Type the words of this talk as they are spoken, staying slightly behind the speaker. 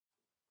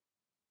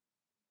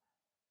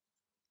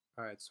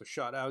All right, so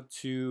shout out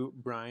to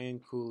Brian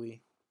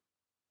Cooley.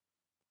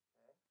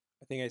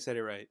 I think I said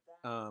it right.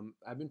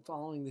 I've been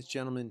following this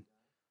gentleman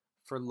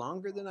for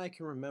longer than I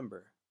can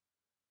remember.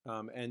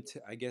 I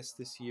guess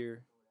this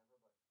year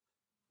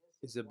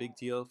is a big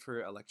deal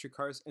for electric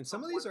cars. And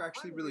some of these are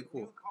actually really cool.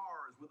 New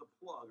cars with a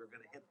plug are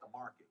going to hit the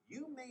market.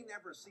 You may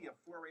never see a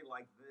flurry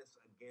like this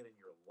again in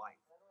your life.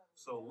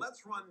 So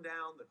let's run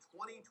down the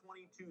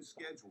 2022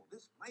 schedule.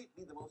 This might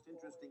be the most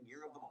interesting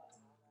year of them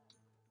all.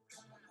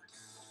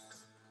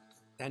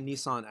 That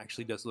Nissan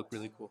actually does look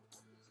really cool.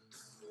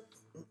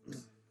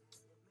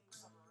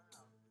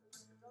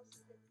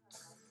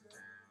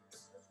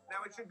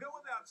 Now, it should go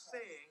without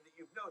saying that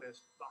you've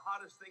noticed the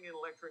hottest thing in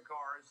electric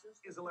cars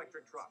is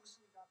electric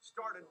trucks.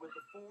 Started with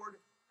the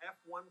Ford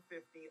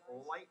F-150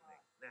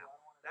 Lightning. Now,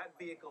 that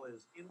vehicle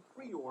is in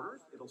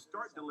pre-orders. It'll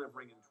start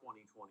delivering in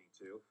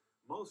 2022.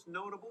 Most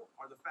notable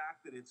are the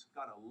fact that it's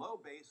got a low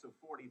base of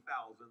 $40,000,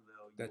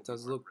 though. That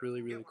does look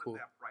really, really cool.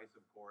 That price,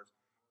 of course.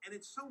 And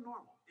it's so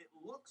normal. It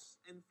looks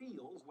and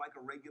feels like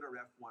a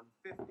regular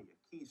F-150, a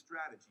key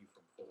strategy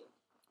from Ford.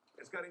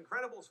 It's got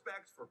incredible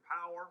specs for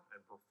power and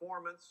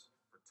performance,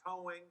 for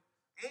towing,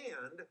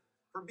 and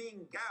for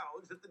being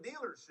gouged at the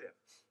dealership.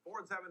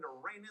 Ford's having to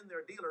rein in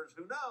their dealers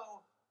who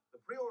know the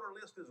pre-order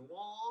list is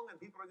long and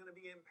people are going to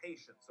be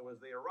impatient. So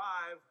as they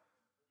arrive,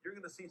 you're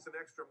going to see some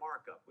extra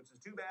markup, which is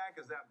too bad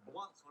because that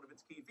blunts one of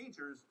its key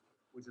features,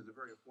 which is a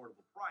very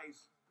affordable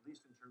price, at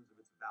least in terms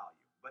of its value.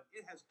 But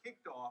it has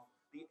kicked off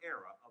the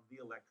era of the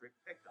electric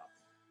pickup.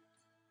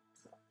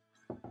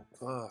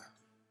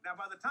 Now,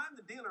 by the time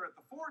the dealer at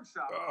the Ford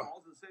shop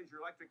calls and says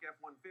your electric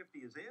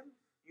F-150 is in,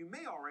 you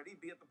may already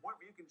be at the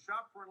point where you can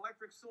shop for an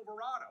electric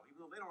Silverado,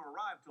 even though they don't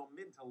arrive till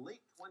mid to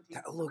late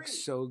 2023. That looks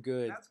so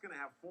good. That's going to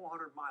have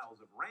 400 miles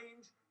of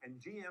range, and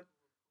GM...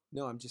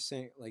 No, I'm just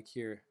saying, like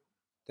here,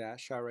 that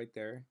shot right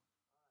there,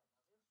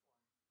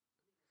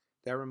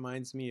 that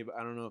reminds me of,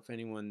 I don't know if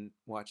anyone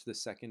watched the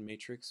second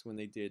Matrix when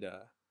they did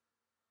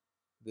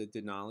the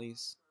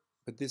Denali's,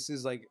 but this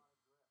is like,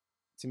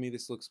 to me,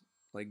 this looks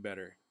like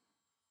better.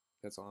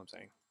 That's all I'm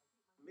saying.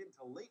 Mid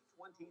to late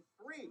 23.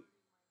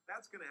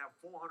 That's going to have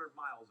 400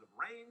 miles of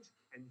range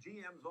and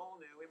GM's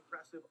all-new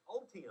impressive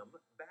Ultium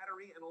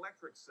battery and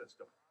electric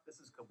system. This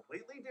is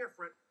completely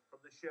different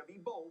from the Chevy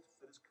Bolt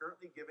that is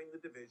currently giving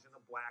the division a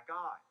black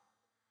eye.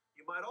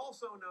 You might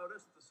also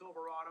notice that the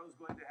Silverado is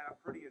going to have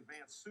pretty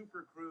advanced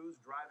Super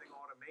Cruise driving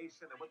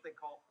automation and what they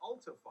call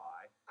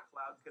Ultify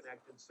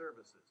cloud-connected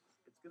services.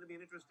 It's going to be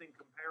an interesting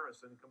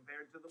comparison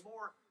compared to the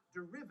more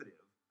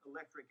derivative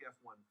electric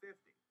F-150.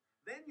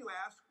 Then you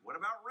ask, what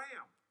about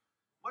Ram?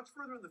 Much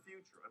further in the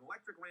future, an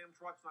electric Ram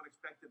truck's not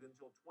expected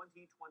until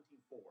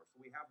 2024, so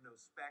we have no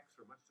specs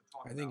or much to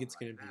talk about. I think it's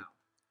right going to be.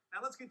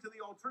 Now let's get to the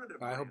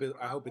alternative. I hope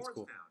it's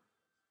cool.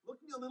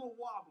 Looking a little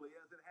wobbly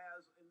as it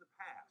has in the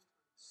past.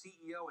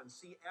 CEO and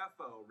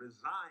CFO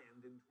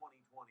resigned in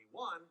 2021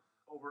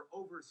 over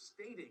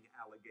overstating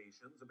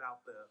allegations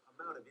about the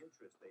amount of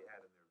interest they had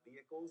in their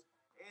vehicles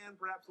and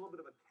perhaps a little bit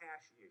of a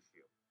cash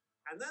issue.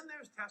 And then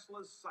there's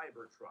Tesla's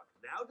Cybertruck,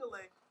 now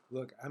delayed.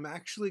 Look, I'm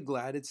actually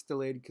glad it's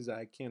delayed because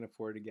I can't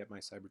afford to get my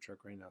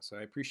Cybertruck right now. So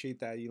I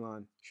appreciate that,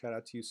 Elon. Shout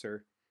out to you,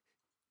 sir.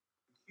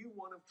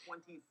 Q1 of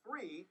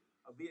 23,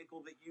 a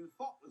vehicle that you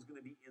thought was going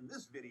to be in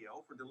this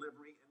video for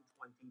delivery in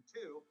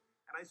 22.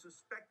 And I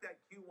suspect that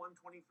Q1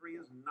 23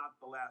 is not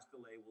the last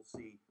delay we'll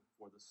see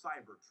for the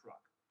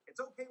Cybertruck. It's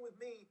okay with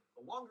me.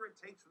 The longer it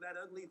takes for that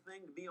ugly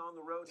thing to be on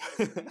the road,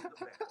 the better.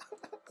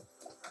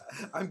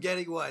 I'm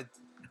getting one.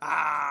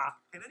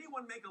 Can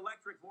anyone make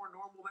electric more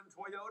normal than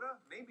Toyota?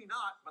 Maybe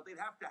not, but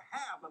they'd have to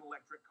have an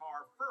electric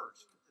car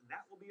first. And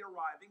that will be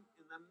arriving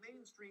in the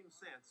mainstream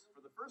sense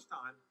for the first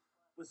time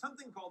with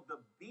something called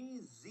the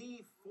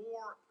BZ4X.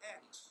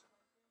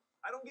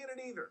 I don't get it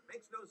either.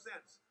 Makes no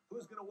sense.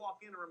 Who's going to walk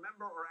in and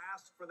remember or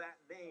ask for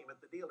that name at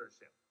the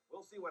dealership?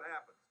 We'll see what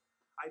happens.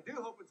 I do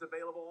hope it's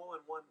available all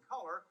in one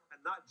color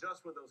and not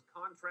just with those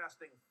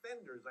contrasting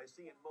fenders I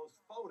see in most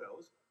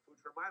photos,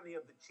 which remind me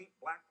of the cheap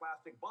black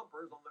plastic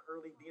bumpers on the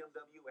early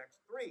BMW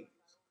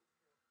X3s.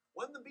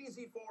 When the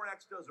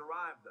BZ4X does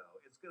arrive, though,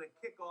 it's going to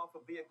kick off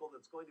a vehicle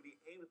that's going to be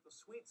aimed at the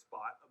sweet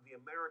spot of the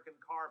American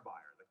car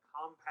buyer, the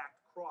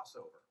compact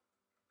crossover.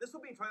 This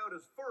will be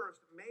Toyota's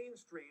first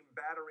mainstream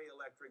battery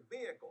electric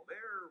vehicle.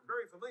 They're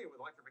very familiar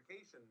with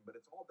electrification, but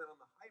it's all been on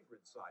the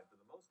hybrid side for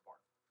the most part.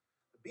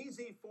 The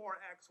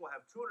BZ4X will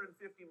have 250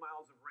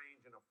 miles of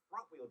range in a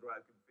front-wheel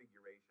drive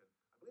configuration.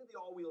 I believe the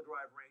all-wheel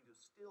drive range is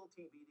still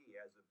TBD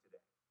as of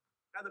today.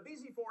 Now, the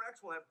BZ4X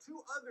will have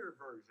two other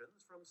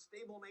versions from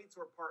stablemates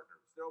or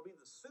partners. There will be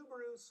the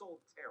Subaru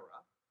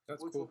Solterra,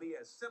 which will be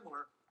as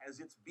similar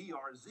as its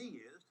BRZ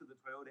is to the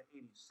Toyota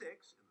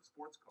 86 in the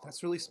sports car.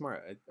 That's really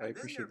smart. I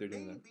appreciate they're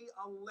doing that. There may be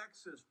a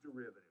Lexus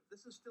derivative.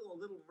 This is still a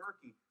little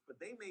murky,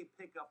 but they may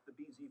pick up the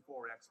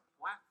BZ4X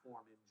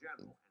platform in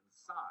general and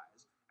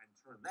size and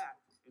turn that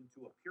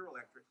into a pure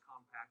electric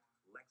compact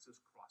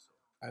Lexus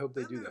crossover. I hope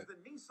they do that.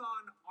 Then there's the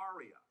Nissan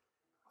Ariya.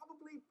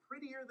 Probably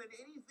prettier than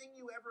anything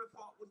you ever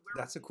thought would wear.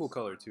 That's a cool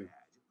color too.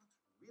 Badge. It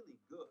looks really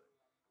good.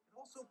 It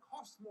also also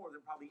costs more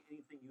than probably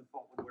anything you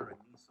thought would wear a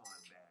Nissan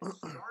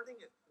badge. Starting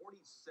at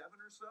 47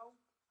 or so.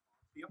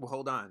 Well,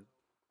 hold on.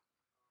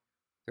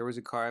 There was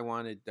a car I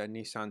wanted that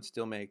Nissan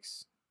still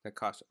makes that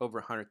costs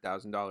over $100,000,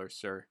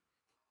 sir.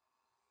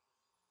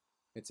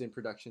 It's in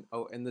production.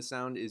 Oh, and the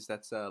sound is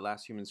that's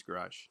Last Human's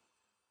Garage.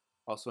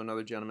 Also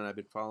another gentleman I've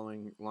been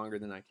following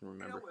longer than I can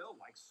remember. It will,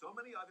 like so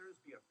many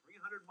others, be a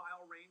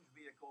 300-mile range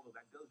vehicle, though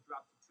that does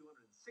drop to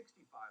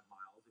 265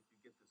 miles if you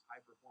get this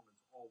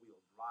high-performance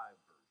all-wheel drive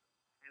version.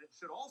 And it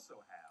should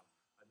also have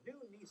a new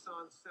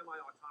Nissan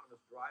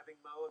semi-autonomous driving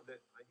mode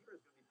that I hear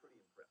is going to be pretty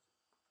impressive.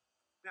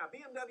 Now,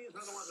 BMW is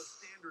another one of the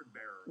standard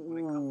bearers when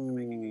it comes to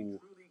making a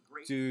truly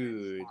great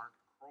benchmark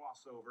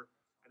crossover.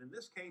 And in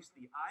this case,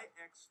 the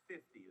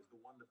iX50 is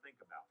the one to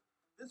think about.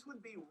 This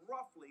would be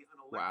roughly an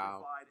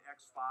electrified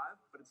X5,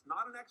 but it's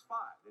not an X5.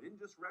 They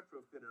didn't just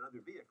retrofit another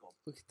vehicle.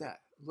 Look at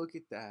that. Look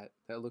at that.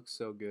 That looks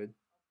so good.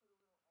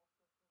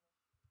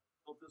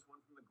 Built this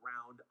one from the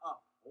ground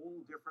up.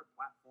 Whole different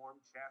platform,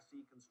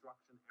 chassis,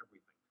 construction,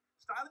 everything.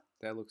 Styling.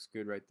 That looks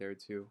good right there,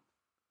 too.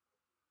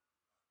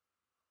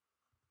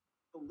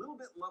 A little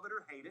bit love it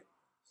or hate it,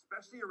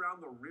 especially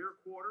around the rear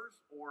quarters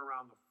or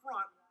around the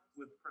front,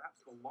 with perhaps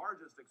the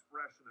largest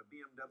expression of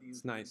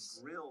BMW's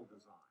grille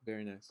design.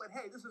 Very nice. But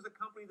hey, this is a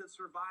company that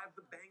survived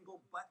the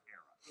Bangle butt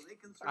era, so they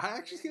can I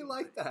actually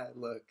like that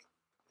look.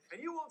 And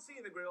you won't see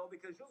the grille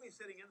because you'll be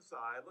sitting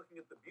inside looking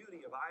at the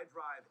beauty of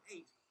iDrive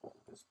 8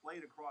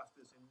 displayed across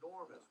this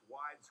enormous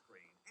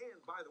widescreen.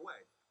 And by the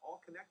way, all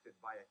connected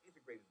by an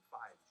integrated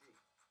 5G.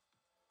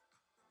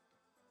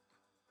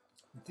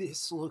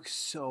 This looks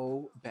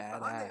so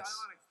badass. The Hyundai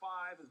Ioniq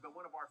 5 has been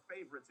one of our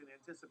favorites in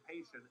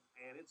anticipation,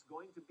 and it's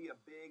going to be a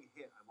big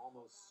hit, I'm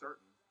almost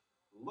certain.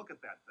 Look at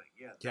that thing.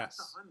 Yeah,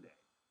 that's a Hyundai.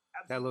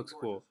 Absolutely that looks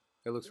gorgeous. Cool.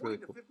 It looks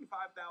really cool.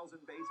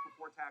 55,000 base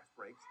before tax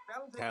breaks.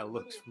 That'll take that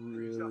looks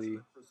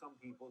really for some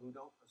people who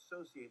don't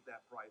associate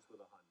that price with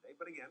a Hyundai.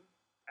 But again,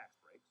 tax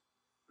breaks,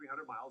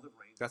 300 miles of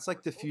range. That's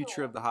like the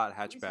future of the hot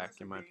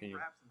hatchback, in my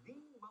opinion. Perhaps the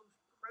most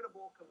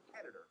credible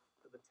competitor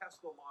to the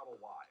Tesla Model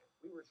Y.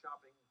 We were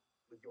shopping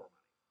with your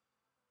money.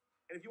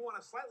 And if you want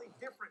a slightly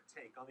different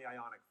take on the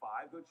Ioniq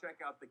 5, go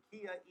check out the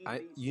Kia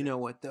EV6. You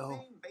know what,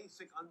 though? Same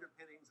basic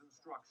underpinnings and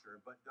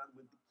structure, but done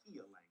with the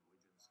Kia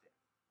language instead.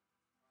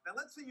 Now,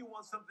 let's say you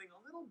want something a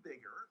little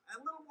bigger and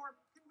a little more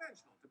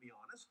conventional, to be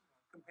honest,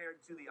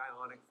 compared to the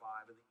Ioniq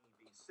 5 and the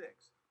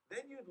EV6.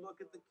 Then you'd look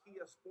at the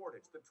Kia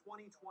Sportage, the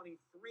 2023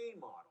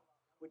 model,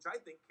 which I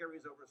think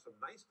carries over some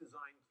nice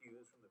design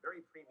cues from the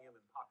very premium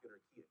and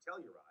popular Kia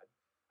Telluride.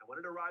 And when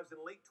it arrives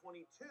in late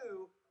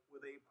 22,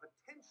 with a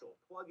potential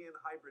plug-in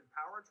hybrid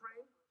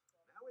powertrain,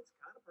 now it's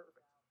kind of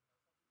perfect.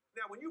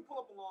 Now, when you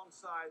pull up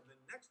alongside the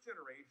next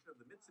generation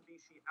of the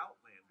Mitsubishi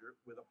Outlander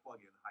with a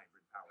plug-in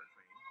hybrid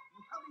powertrain,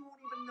 you probably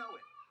won't even know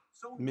it.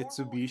 So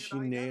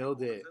Mitsubishi nailed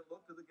it.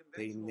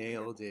 They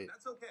nailed it.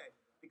 That's okay,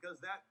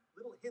 because that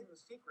little hidden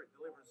secret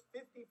delivers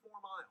 54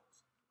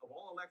 miles of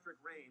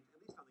all-electric range,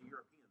 at least on the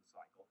European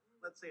cycle.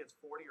 Let's say it's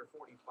 40 or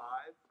 45,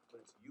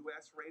 but it's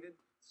US rated.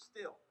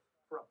 Still,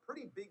 for a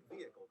pretty big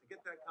vehicle to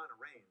get that kind of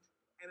range,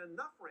 and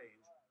enough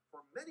range for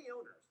many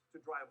owners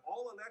to drive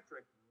all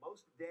electric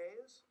most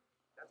days,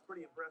 that's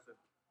pretty impressive.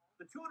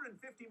 The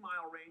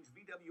 250-mile range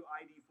VW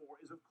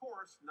ID4 is, of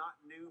course, not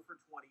new for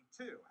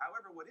 22.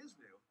 However, what is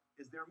new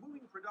is they're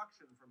moving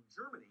production from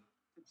Germany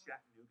to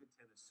Chattanooga,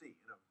 Tennessee,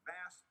 in a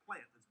vast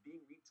plant that's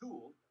being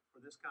retooled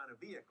for this kind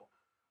of vehicle.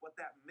 What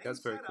that may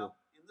set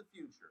up in the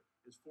future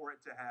is for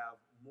it to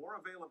have more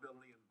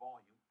availability and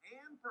volume,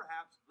 and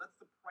perhaps lets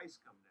the price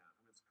come down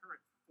from its current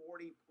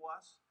 40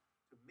 plus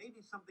to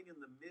maybe something in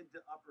the mid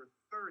to upper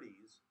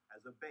 30s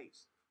as a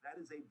base. That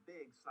is a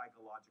big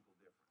psychological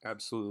difference.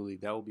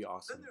 Absolutely. That will be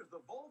awesome. Then there's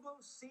the Volvo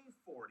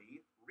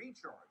C40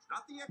 Recharge,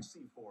 not the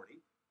XC40.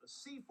 The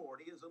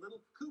C40 is a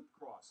little coupe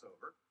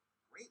crossover.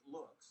 Great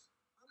looks,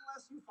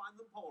 unless you find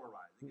them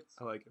polarizing. It's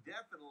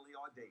definitely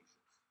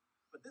audacious.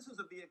 But this is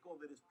a vehicle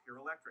that is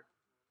pure electric,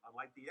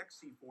 unlike the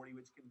XC40,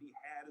 which can be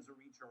had as a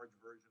recharge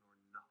version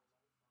or not.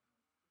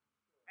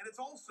 And it's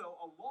also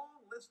a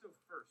long list of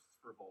firsts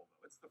for Volvo.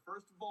 It's the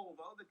first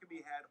Volvo that can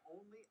be had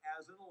only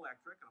as an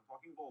electric, and I'm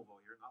talking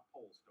Volvo here, not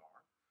Polestar.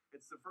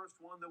 It's the first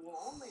one that will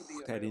only be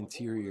available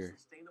with a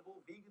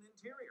sustainable vegan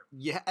interior.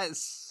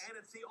 Yes! And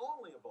it's the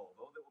only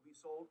Volvo that will be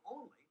sold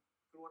only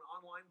through an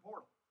online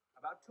portal.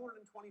 About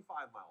 225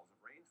 miles of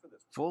range for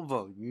this one.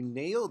 Volvo, you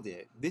nailed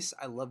it.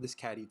 I love this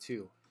Caddy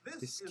too.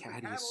 This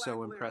Caddy is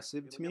so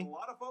impressive to me. A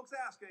lot of folks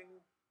asking,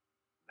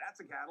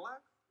 that's a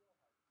Cadillac?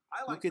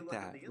 I like look to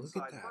at look at the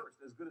inside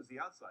first, as good as the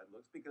outside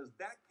looks, because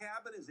that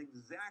cabin is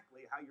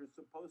exactly how you're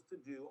supposed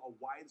to do a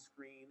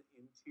widescreen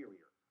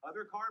interior.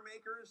 Other car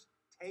makers,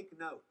 take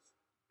notes.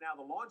 Now,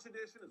 the launch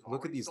edition is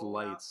look at these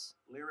lights.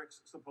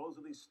 Lyrics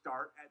supposedly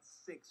start at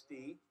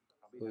 60.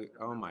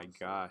 Oh my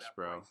gosh,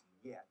 bro.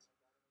 Yet.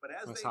 But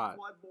as they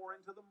flood more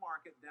into the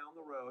market down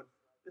the road,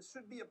 this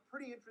should be a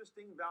pretty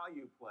interesting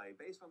value play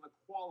based on the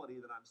quality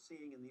that I'm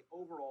seeing in the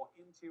overall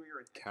interior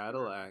and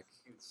Cadillac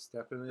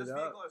stepping it up. This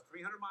vehicle has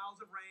 300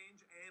 miles of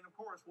range, and of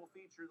course will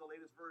feature the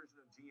latest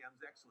version of GM's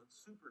excellent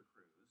Super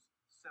Cruise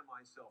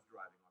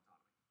semi-self-driving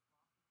autonomy.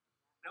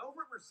 Now,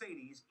 over at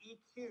Mercedes,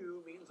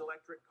 EQ means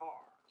electric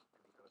car.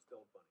 Kind of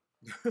spelled funny.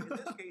 In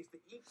this case, the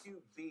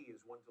EQB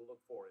is one to look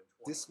for in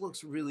 20. This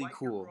looks really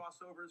cool.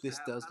 This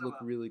does look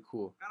really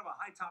cool. Kind of a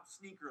high-top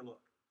sneaker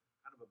look.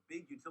 Kind of a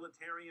big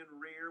utilitarian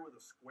rear with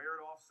a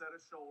squared-off set of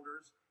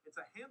shoulders.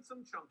 It's a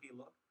handsome, chunky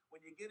look. When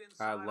you get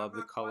inside, I love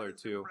the color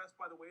too. Impressed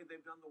by the way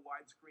they've done the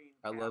widescreen.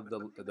 I love the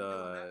For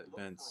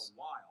vents.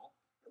 a while,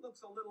 it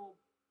looks a little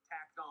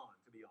tacked on,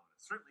 to be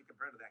honest. Certainly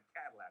compared to that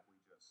Cadillac we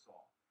just saw.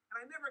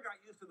 And I never got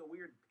used to the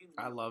weird pinwheel.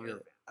 I love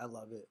it. Vent. I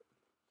love it.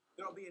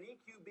 There'll be an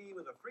EQB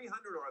with a 300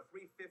 or a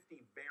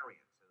 350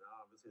 variant, and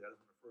obviously that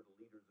doesn't refer to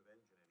liters of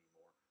engine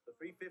anymore. The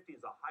 350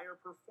 is a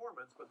higher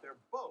performance, but they're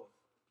both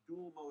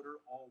dual motor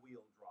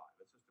all-wheel drive.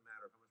 It's just a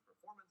matter of how much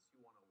performance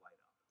you want to light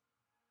up.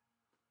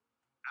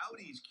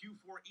 Audi's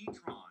Q4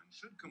 e-tron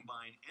should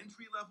combine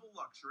entry-level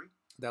luxury,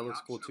 That looks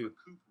cool too. a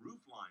coupe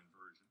roofline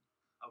version,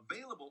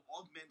 available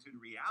augmented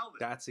reality,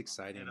 That's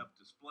exciting. head-up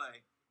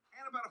display,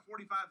 and about a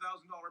 $45,000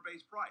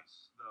 base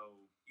price, though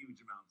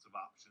huge amounts of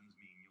options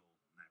mean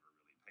you'll never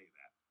really pay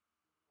that.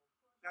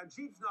 Now,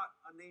 Jeep's not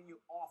a name you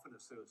often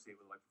associate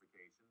with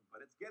electrification, but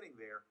it's getting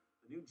there.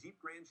 The new Jeep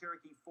Grand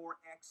Cherokee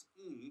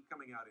 4xe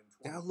coming out in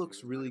 2022. That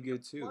looks really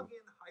good too.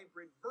 Plug-in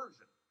hybrid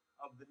version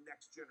of the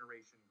next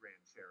generation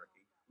Grand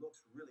Cherokee.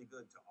 Looks really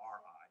good to our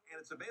eye. And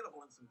it's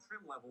available in some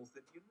trim levels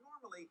that you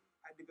normally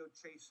had to go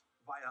chase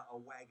via a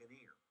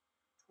Wagoneer.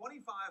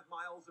 25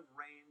 miles of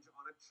range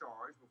on a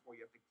charge before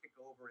you have to kick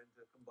over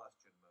into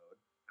combustion mode.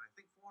 And I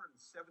think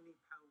 470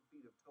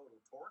 pound-feet of total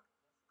torque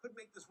could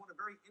make this one a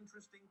very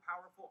interesting,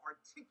 powerful,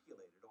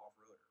 articulated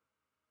off-roader.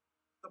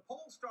 The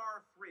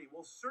Polestar 3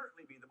 will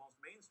certainly be the most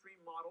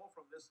mainstream model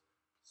from this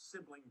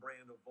sibling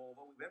brand of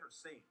Volvo we've ever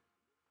seen.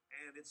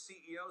 And its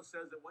CEO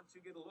says that once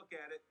you get a look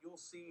at it, you'll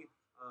see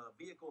a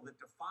vehicle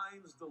that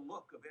defines the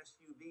look of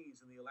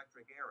SUVs in the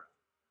electric era.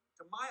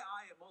 To my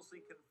eye, it mostly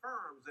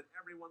confirms that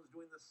everyone's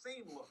doing the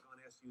same look on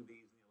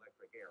SUVs in the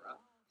electric era,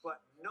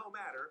 but no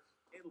matter,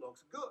 it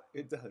looks good.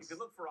 It does. You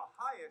can look for a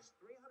highish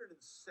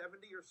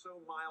 370 or so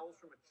miles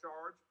from a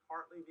charge,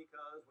 partly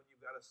because when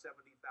you've got a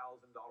 $70,000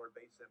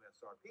 base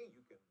MSRP,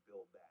 you can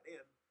build that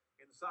in.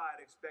 Inside,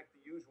 expect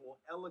the usual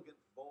elegant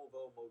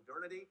Volvo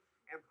modernity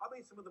and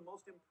probably some of the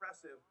most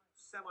impressive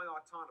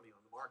semi-autonomy on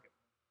the market.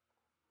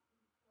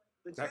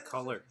 The That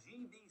Genesis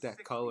GV60,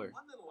 that color.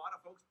 one that a lot of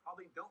folks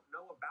probably don't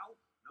know about,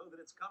 know that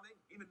it's coming,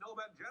 even know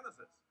about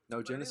Genesis. No,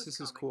 But it Genesis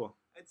is coming. cool.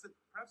 It's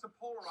perhaps a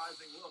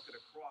polarizing look at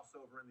a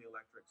crossover in the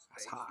electric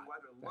space. That's hot. You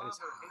either That love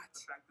is or hate hot.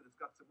 the fact that it's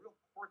got some real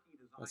quirky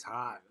design. That's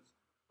hot. views.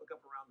 Look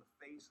up around the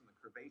face and the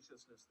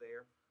curvaceousness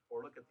there,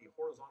 or look at the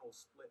horizontal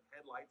split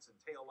headlights and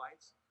tail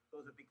lights.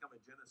 Those have become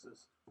a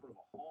Genesis sort of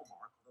a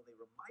hallmark, although they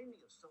remind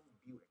me of some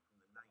Buick from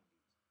the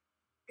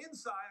 90s.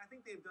 Inside, I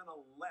think they've done a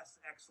less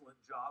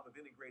excellent job of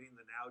integrating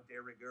the now de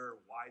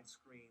rigueur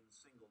widescreen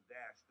single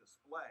dash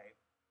display,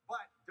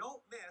 but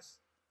don't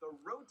miss the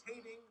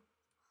rotating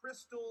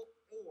crystal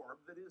orb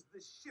that is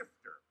the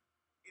shifter.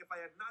 If I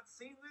had not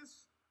seen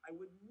this, I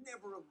would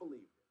never have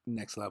believed it.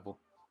 Next level.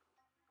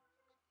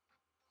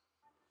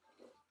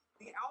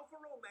 The Alfa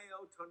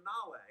Romeo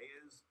Tonale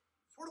is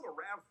sort of a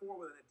RAV4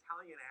 with an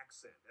Italian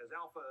accent, as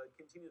Alfa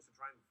continues to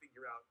try and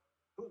figure out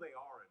who they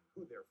are and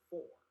who they're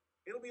for.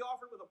 It'll be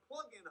offered with a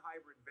plug-in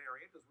hybrid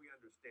variant, as we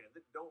understand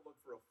it. Don't look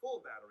for a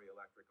full battery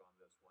electric on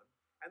this one.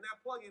 And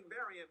that plug-in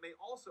variant may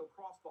also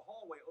cross the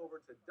hallway over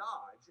to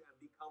Dodge and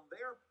become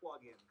their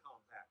plug-in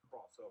compact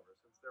crossover,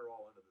 since they're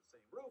all under the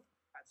same roof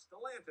at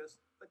Stellantis,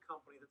 the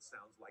company that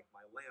sounds like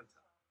Mylanta.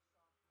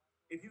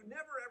 If you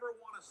never ever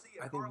want to see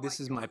a I car think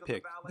this like is my yours on the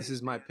pick. valet This is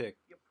my stand, pick.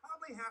 you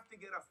probably have to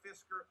get a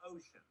Fisker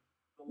Ocean,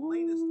 the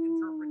latest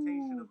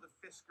interpretation of the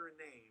Fisker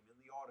name in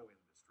the auto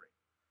industry.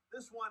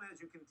 This one, as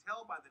you can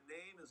tell by the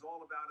name, is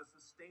all about a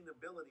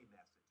sustainability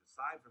message.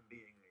 Aside from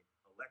being an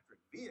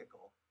electric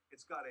vehicle,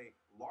 it's got a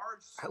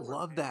large I solar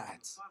love panel that.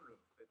 on the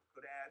sunroof that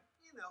could add,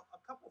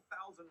 a couple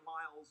thousand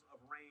miles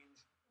of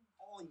range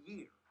all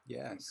year.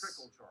 Yes. Through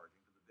trickle charging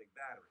to the big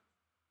batteries.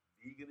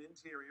 Vegan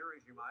interior,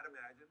 as you might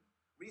imagine.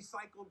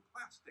 Recycled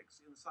plastics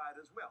inside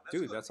as well.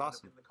 Dude, good. that's End up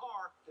awesome. in the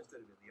car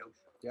instead of in the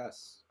ocean.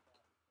 Yes.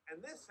 And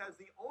this has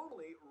the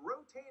only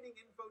rotating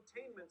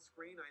infotainment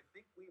screen I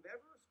think we've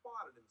ever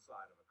spotted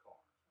inside of a car.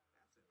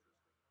 That's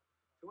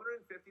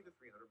interesting. 250 to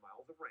 300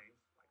 miles of range,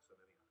 like so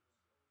many others.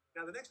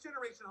 Now, the next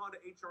generation Honda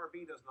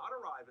HR-V does not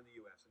arrive in the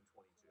U.S. in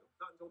 22,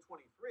 not until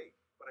 23.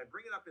 But I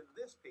bring it up in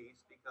this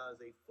piece because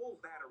a full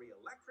battery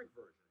electric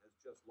version has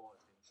just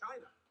launched in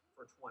China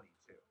for 22.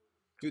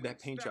 Dude,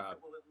 that paint job.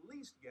 We'll at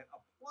least get a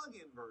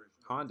plug-in version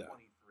Honda. of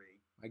 23.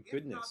 My If not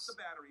goodness. the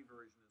battery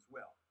version as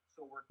well.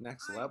 So we're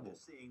Next kind level. of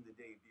seeing the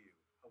debut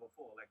of a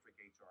full electric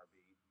HR-V,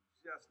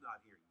 just not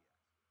here yet.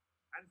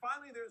 And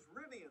finally, there's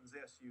Rivian's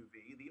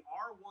SUV, the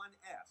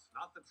R1S,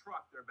 not the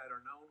truck they're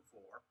better known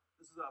for.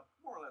 This is a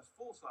more or less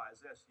full-size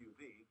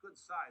SUV,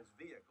 good-sized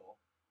vehicle.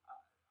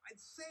 I'd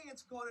say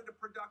it's gone into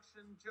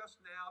production just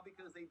now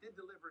because they did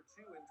deliver 2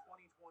 in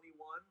 2021,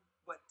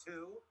 but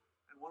 2,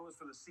 and one was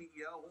for the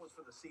CEO, one was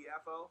for the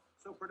CFO.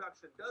 So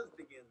production does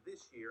begin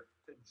this year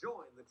to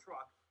join the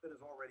truck that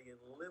is already in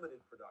limited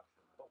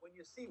production. But when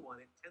you see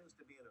one, it tends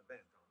to be an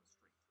event on the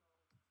street.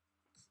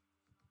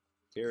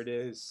 Here it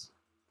is.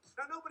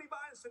 Now, nobody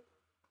buys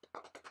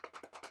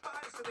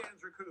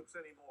sedans or coupes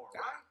anymore,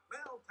 right?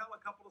 Well, tell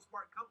a couple of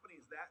smart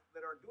companies that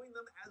are doing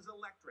them as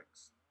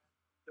electrics.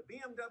 The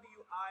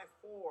BMW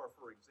i4,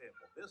 for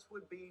example, this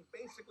would be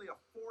basically a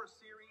 4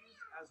 Series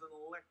as an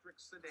electric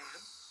sedan.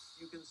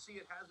 You can see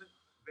it hasn't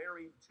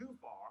varied too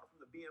far from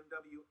the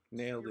BMW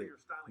exterior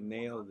styling.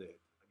 Nailed it.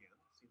 Again,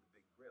 see the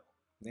big grille.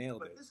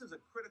 Nailed But it. this is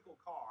a critical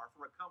car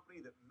for a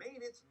company that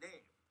made its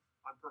name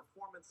on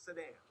performance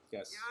sedans.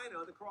 Yes. Yeah, I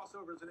know the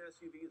crossovers and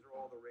SUVs are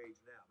all the rage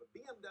now, but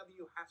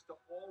BMW has to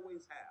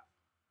always have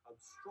a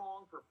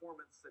strong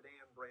performance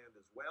sedan brand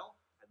as well,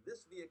 and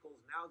this vehicle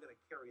is now going to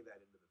carry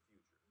that into the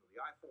future. So the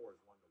i4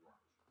 is one to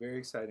watch.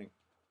 Very exciting.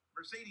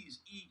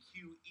 Mercedes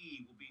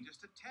EQE will be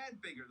just a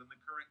tad bigger than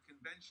the current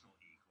conventional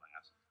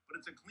E-Class,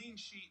 but it's a clean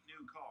sheet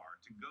new car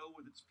to go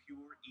with its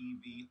pure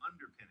EV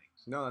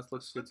underpinnings. No, that A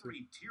looks good too.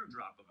 slippery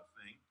teardrop of a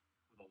thing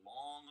with a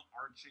long,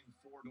 arching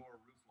four-door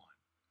roofline.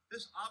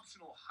 This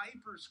optional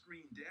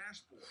hyper-screen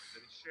dashboard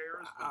that it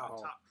shares with Wow.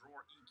 the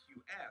top-drawer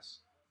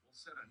EQS will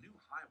set a new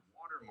high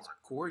watermark.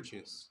 It's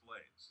gorgeous. for Google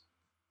displays.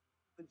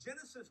 The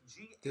Genesis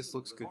G8 This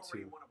looks was good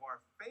already too. one of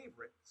our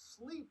favorite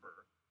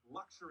sleeper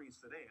luxury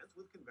sedans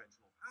with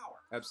conventional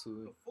power.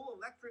 Absolutely. The full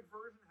electric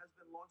version has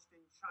been launched in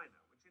China,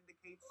 which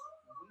indicates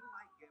we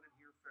might get it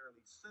here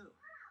fairly soon.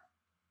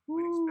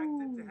 We'd expect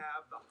it to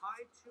have the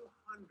high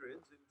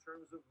 200s in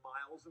terms of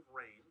miles of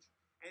range,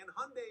 and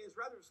Hyundai's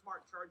rather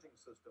smart charging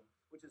system,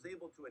 which is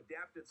able to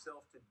adapt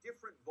itself to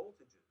different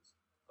voltages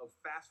of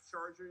fast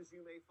chargers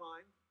you may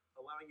find,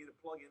 allowing you to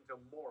plug into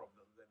more of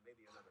them than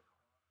maybe another car.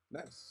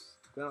 Nice.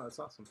 No, that's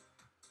awesome.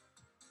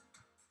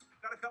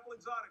 Got a couple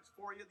exotics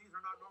for you. These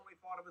are not normally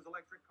thought of as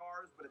electric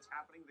cars, but it's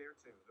happening there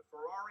too. The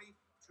Ferrari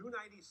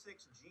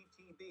 296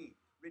 GTB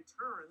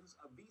returns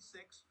a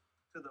V6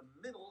 to the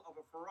middle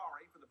of a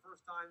Ferrari for the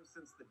first time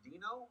since the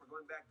Dino. We're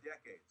going back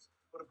decades.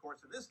 But of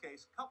course, in this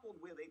case, coupled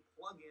with a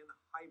plug-in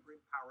hybrid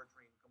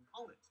powertrain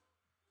component.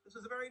 This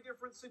is a very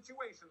different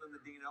situation than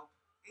the Dino.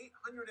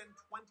 820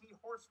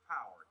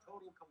 horsepower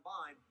total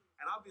combined,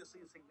 and obviously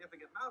a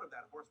significant amount of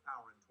that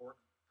horsepower and torque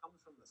comes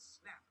from the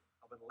snap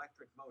of an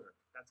electric motor.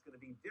 That's going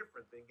to be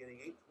different than getting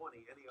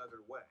 820 any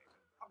other way, and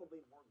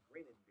probably more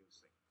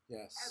grin-inducing.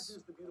 Yes. As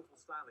is the beautiful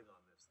styling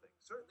on this thing,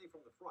 certainly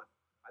from the front.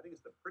 I think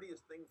it's the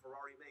prettiest thing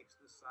Ferrari makes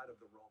this side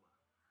of the Roma.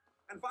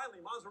 And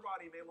finally,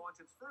 Maserati may launch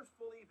its first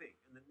full EV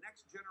in the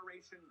next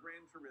generation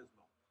Gran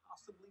Turismo,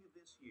 possibly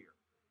this year.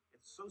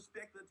 It's so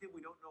speculative, we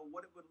don't know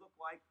what it would look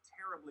like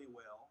terribly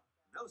well.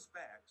 No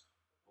specs,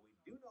 but we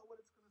do know what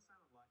it's going to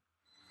sound like.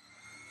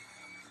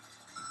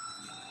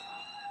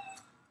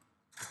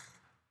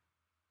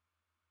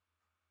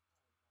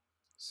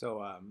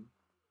 So,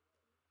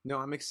 no,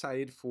 I'm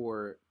excited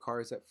for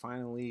cars that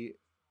finally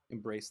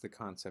embrace the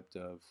concept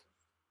of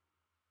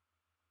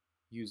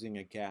using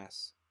a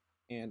gas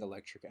and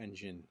electric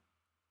engine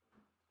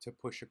to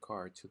push a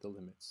car to the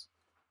limits.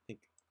 I think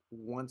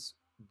once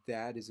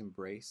that is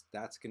embraced,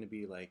 that's going to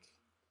be like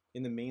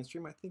in the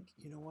mainstream. I think,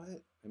 you know what?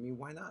 I mean,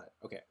 why not?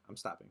 Okay, I'm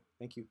stopping.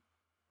 Thank you.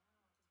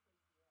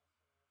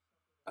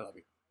 I love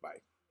you.